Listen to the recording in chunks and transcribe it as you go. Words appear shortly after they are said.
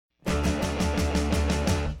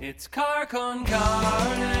It's car con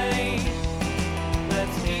carne.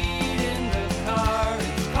 Let's eat in the car.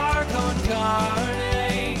 It's car con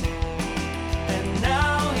carne. And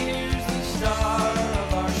now here's the star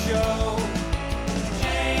of our show,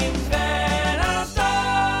 James Van Alstyne.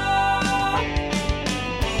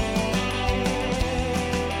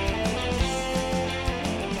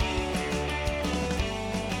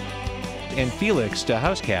 And Felix, the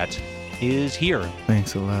house cat, is here.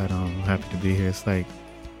 Thanks a lot. I'm happy to be here. It's like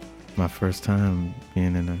my first time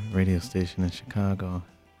being in a radio station in Chicago,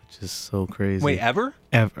 which is so crazy. Wait, ever?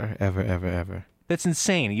 Ever. That's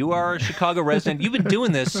insane. You are a Chicago resident. You've been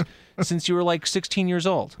doing this since you were like 16 years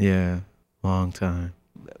old. Yeah, long time.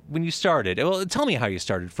 When you started, well, tell me how you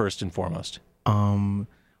started first and foremost.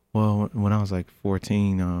 Well, when I was like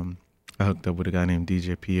 14, I hooked up with a guy named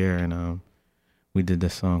DJ Pierre, and we did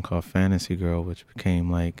this song called Fantasy Girl, which became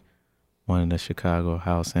like one of the Chicago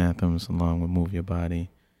house anthems along with Move Your Body.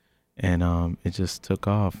 And it just took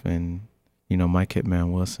off. And, you know, Mike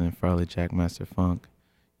Hitman Wilson, Farley Jackmaster Funk,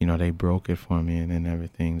 you know, they broke it for me, and then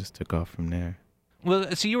everything just took off from there.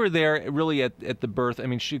 Well, so you were there really at the birth. I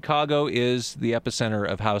mean, Chicago is the epicenter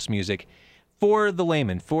of house music. For the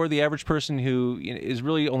layman, for the average person who is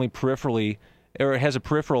really only peripherally, or has a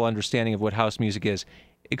peripheral understanding of what house music is,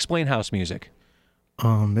 explain house music.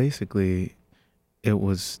 Basically, it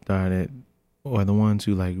was started, or the ones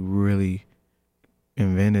who like really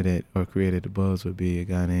invented it or created the buzz would be a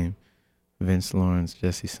guy named Vince Lawrence,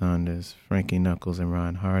 Jesse Saunders, Frankie Knuckles, and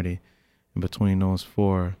Ron Hardy. And between those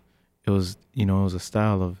four, it was a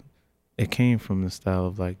style of, it came from the style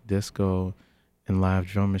of like disco and live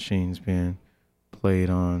drum machines being played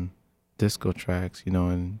on disco tracks, you know,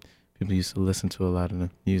 and people used to listen to a lot of the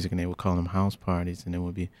music, and they would call them house parties, and it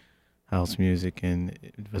would be house music, and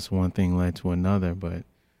it was one thing led to another, but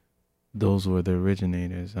those were the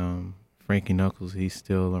originators. Frankie Knuckles, he's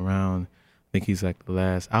still around. I think he's like the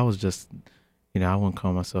last. I was just, I wouldn't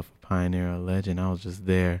call myself a pioneer or a legend. I was just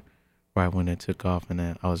there right when it took off, and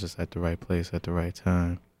I was just at the right place at the right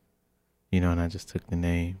time, and I just took the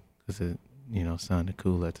name because it, sounded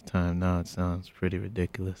cool at the time. Now it sounds pretty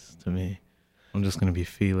ridiculous to me. I'm just going to be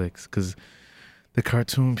Felix because the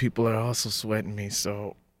cartoon people are also sweating me,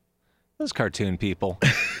 so. Those cartoon people.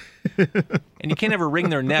 And you can't ever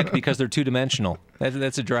wring their neck because they're two-dimensional.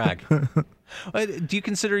 That's a drag. Do you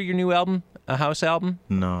consider your new album a house album?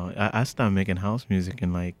 No, I started making house music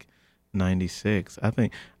in like 96. I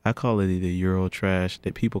think I call it either Euro trash,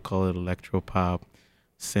 that people call it electro pop,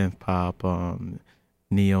 synth pop,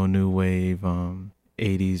 neo new wave,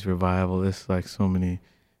 80s revival. It's like so many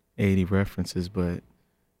 80 references, but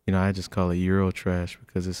I just call it Euro trash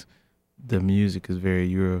because the music is very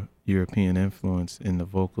European influence, and the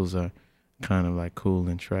vocals are kind of like cool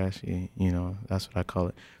and trashy. That's what I call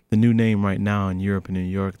it. The new name right now in Europe and New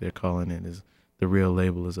York, they're calling it, is the real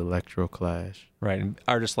label is Electro Clash. Right, and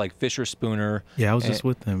artists like Fisher Spooner. Yeah, I was just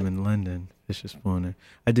with them in London, Fisher Spooner.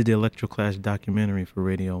 I did the Electro Clash documentary for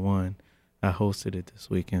Radio 1. I hosted it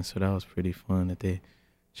this weekend, so that was pretty fun that they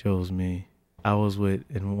chose me. I was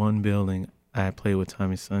in one building, I played with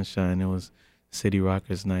Tommy Sunshine. It was City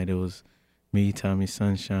Rockers night. It was me, Tommy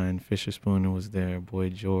Sunshine, Fisher Spooner was there, Boy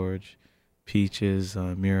George, Peaches,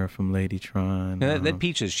 Mira from Ladytron. That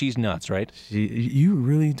Peaches, she's nuts, right? You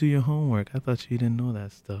really do your homework. I thought you didn't know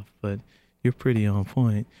that stuff, but you're pretty on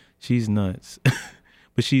point. She's nuts.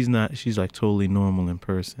 But she's not, she's like totally normal in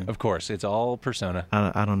person. Of course, it's all persona.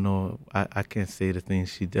 I don't know, I can't say the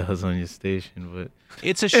things she does on your station, but.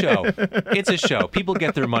 It's a show. It's a show. People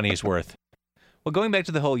get their money's worth. Well, going back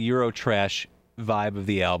to the whole Euro trash vibe of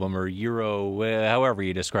the album, or Euro, however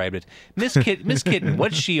you described it, Miss Kitten,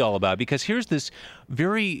 what's she all about? Because here's this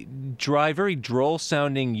very dry, very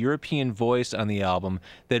droll-sounding European voice on the album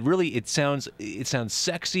that really it sounds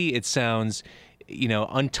sexy. It sounds,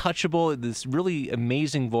 untouchable. This really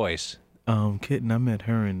amazing voice. Kitten, I met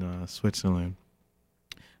her in Switzerland.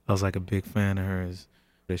 I was like a big fan of hers.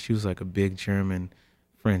 She was like a big German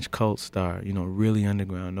French cult star, really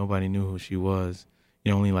underground. Nobody knew who she was.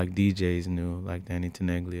 Only like DJs knew, like Danny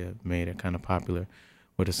Tenaglia made her kind of popular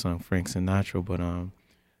with the song Frank Sinatra. But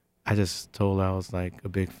I just told her I was like a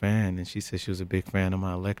big fan, and she said she was a big fan of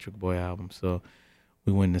my Electric Boy album. So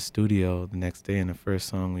we went in the studio the next day, and the first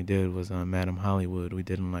song we did was Madam Hollywood. We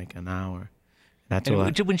did in like an hour.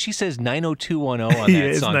 And when she says 90210 on that yeah,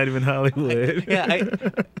 it's song, not even Hollywood.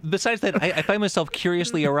 Besides that, I find myself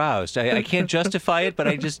curiously aroused. I can't justify it, but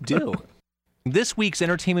I just do. This week's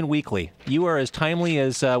Entertainment Weekly, you are as timely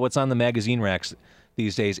as what's on the magazine racks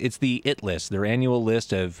these days. It's the IT list, their annual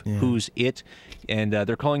list of who's it, and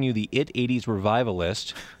they're calling you the IT 80s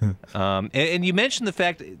Revivalist. And you mentioned the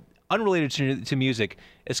fact, unrelated to music,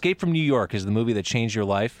 Escape from New York is the movie that changed your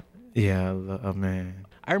life. Yeah, man.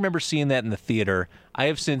 I remember seeing that in the theater. I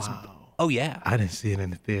have since. Wow. Oh yeah, I didn't see it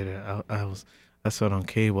in the theater. I saw it on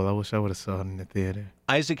cable. I wish I would have saw it in the theater.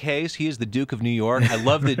 Isaac Hayes, he is the Duke of New York. I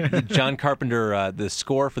love the John Carpenter, the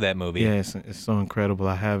score for that movie. Yeah, it's so incredible.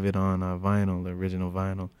 I have it on vinyl, the original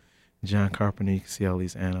vinyl. John Carpenter, you can see all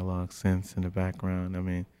these analog synths in the background. I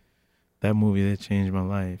mean, that movie, that changed my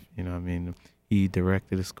life. You know, I mean, he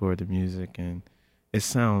directed and scored the music, and it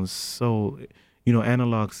sounds so, you know,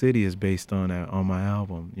 Analog City is based on that, on my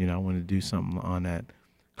album. You know, I wanted to do something on that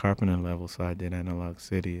Carpenter level, so I did Analog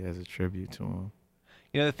City as a tribute to him.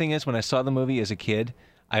 You know, the thing is, when I saw the movie as a kid,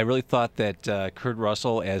 I really thought that Kurt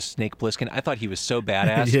Russell as Snake Plissken, I thought he was so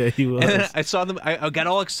badass. Yeah, he was. And then I saw them. I got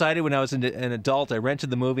all excited when I was an adult. I rented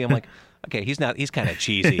the movie. I'm like, okay, he's kind of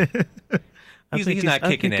cheesy. He's not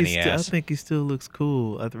kicking any ass. I think he still looks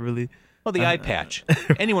cool. I really. Well, the eye patch.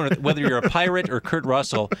 Anyone, whether you're a pirate or Kurt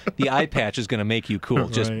Russell, the eye patch is going to make you cool,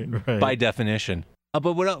 just right. by definition.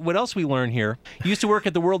 But what else we learn here? You used to work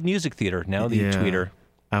at the World Music Theater, now the Tweeter.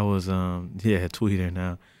 I was Tweeter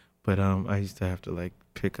now, but I used to have to like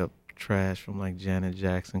pick up trash from like Janet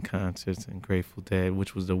Jackson concerts and Grateful Dead,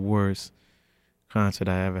 which was the worst concert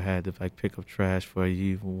I ever had to like pick up trash for.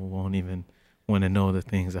 You won't even want to know the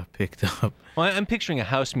things I picked up. Well, I'm picturing a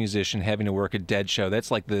house musician having to work a Dead show.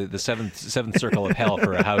 That's like the seventh circle of hell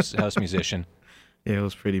for a house musician. Yeah, it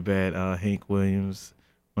was pretty bad. Hank Williams,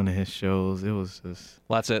 one of his shows, it was just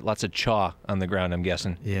lots of chaw on the ground, I'm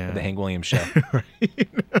guessing. Yeah, at the Hank Williams show. Right.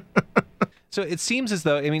 So it seems as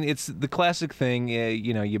though, I mean, it's the classic thing.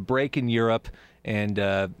 You know, you break in Europe, and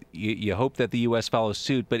you hope that the U.S. follows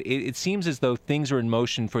suit. But it seems as though things are in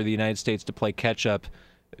motion for the United States to play catch up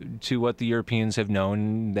to what the Europeans have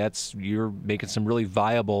known. You're making some really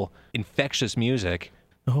viable, infectious music.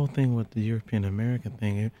 The whole thing with the European American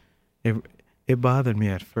thing, it bothered me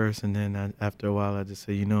at first, and then after a while, I just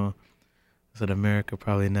said, I said America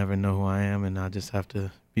probably never know who I am, and I just have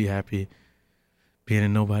to be happy being a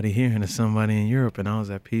nobody here and a somebody in Europe, and I was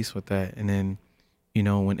at peace with that. And then,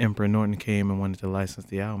 when Emperor Norton came and wanted to license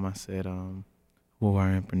the album, I said, who are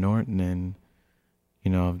Emperor Norton? And,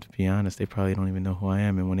 to be honest, they probably don't even know who I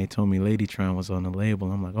am. And when they told me Ladytron was on the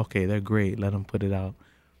label, I'm like, okay, they're great. Let them put it out.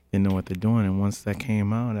 They know what they're doing. And once that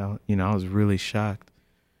came out, I was really shocked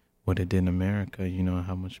what it did in America,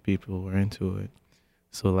 how much people were into it.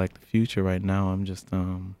 So like the future right now, I'm just,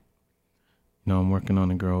 I'm working on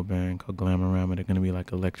a girl band called Glamorama. They're going to be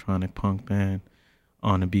like electronic punk band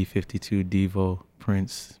on a B-52 Devo,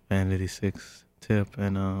 Prince, Band 86 tip.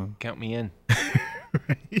 And count me in.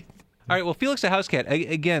 Right. All right, well, Felix the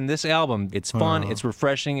Housecat, again, this album, it's fun, it's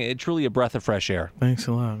refreshing, it's truly a breath of fresh air. Thanks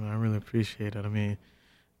a lot, man. I really appreciate it. I mean,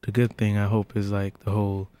 the good thing, I hope, is like the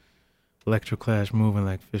whole Electroclash movement,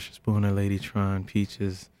 like Fisher Spooner, Ladytron,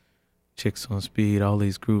 Peaches, Chicks on Speed, all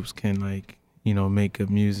these groups can make good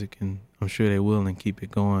music, and I'm sure they will, and keep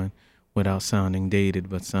it going without sounding dated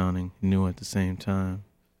but sounding new at the same time.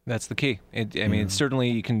 That's the key. It's certainly,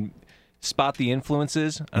 you can spot the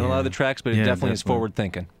influences on a lot of the tracks, but it definitely is forward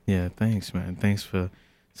thinking. Yeah, thanks, man. Thanks for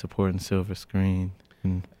supporting Silver Screen.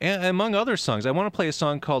 And among other songs, I want to play a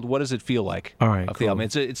song called "What Does It Feel Like?" All right, off cool. the album.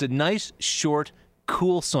 It's a nice, short,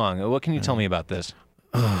 cool song. What can you tell me about this?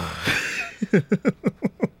 I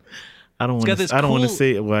don't want to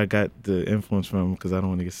say where I got the influence from because I don't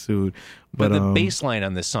want to get sued. But the bass line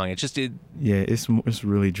on this song, it's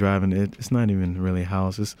really driving it. It's not even really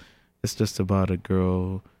house. It's just about a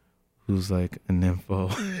girl who's like a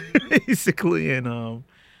nympho, basically. And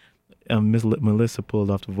Miss Melissa pulled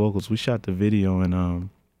off the vocals. We shot the video in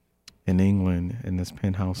England in this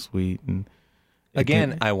penthouse suite. And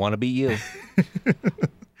again, I Want to Be You.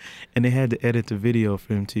 And they had to edit the video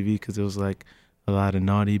for MTV because it was like a lot of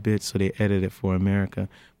naughty bits, so they edited it for America,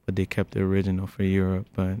 but they kept the original for Europe.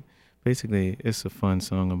 But basically, it's a fun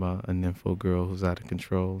song about a nympho girl who's out of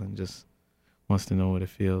control and just wants to know what it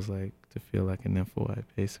feels like to feel like a nympho wife,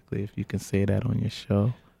 basically, if you can say that on your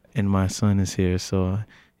show. And my son is here, so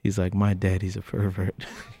he's like, my daddy's a pervert.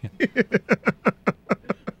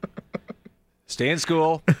 Stay in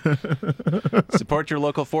school. Support your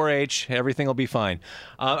local 4-H. Everything will be fine.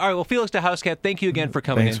 All right, well, Felix the Housecat, thank you again for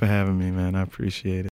coming in. Thanks for having me, man. I appreciate it.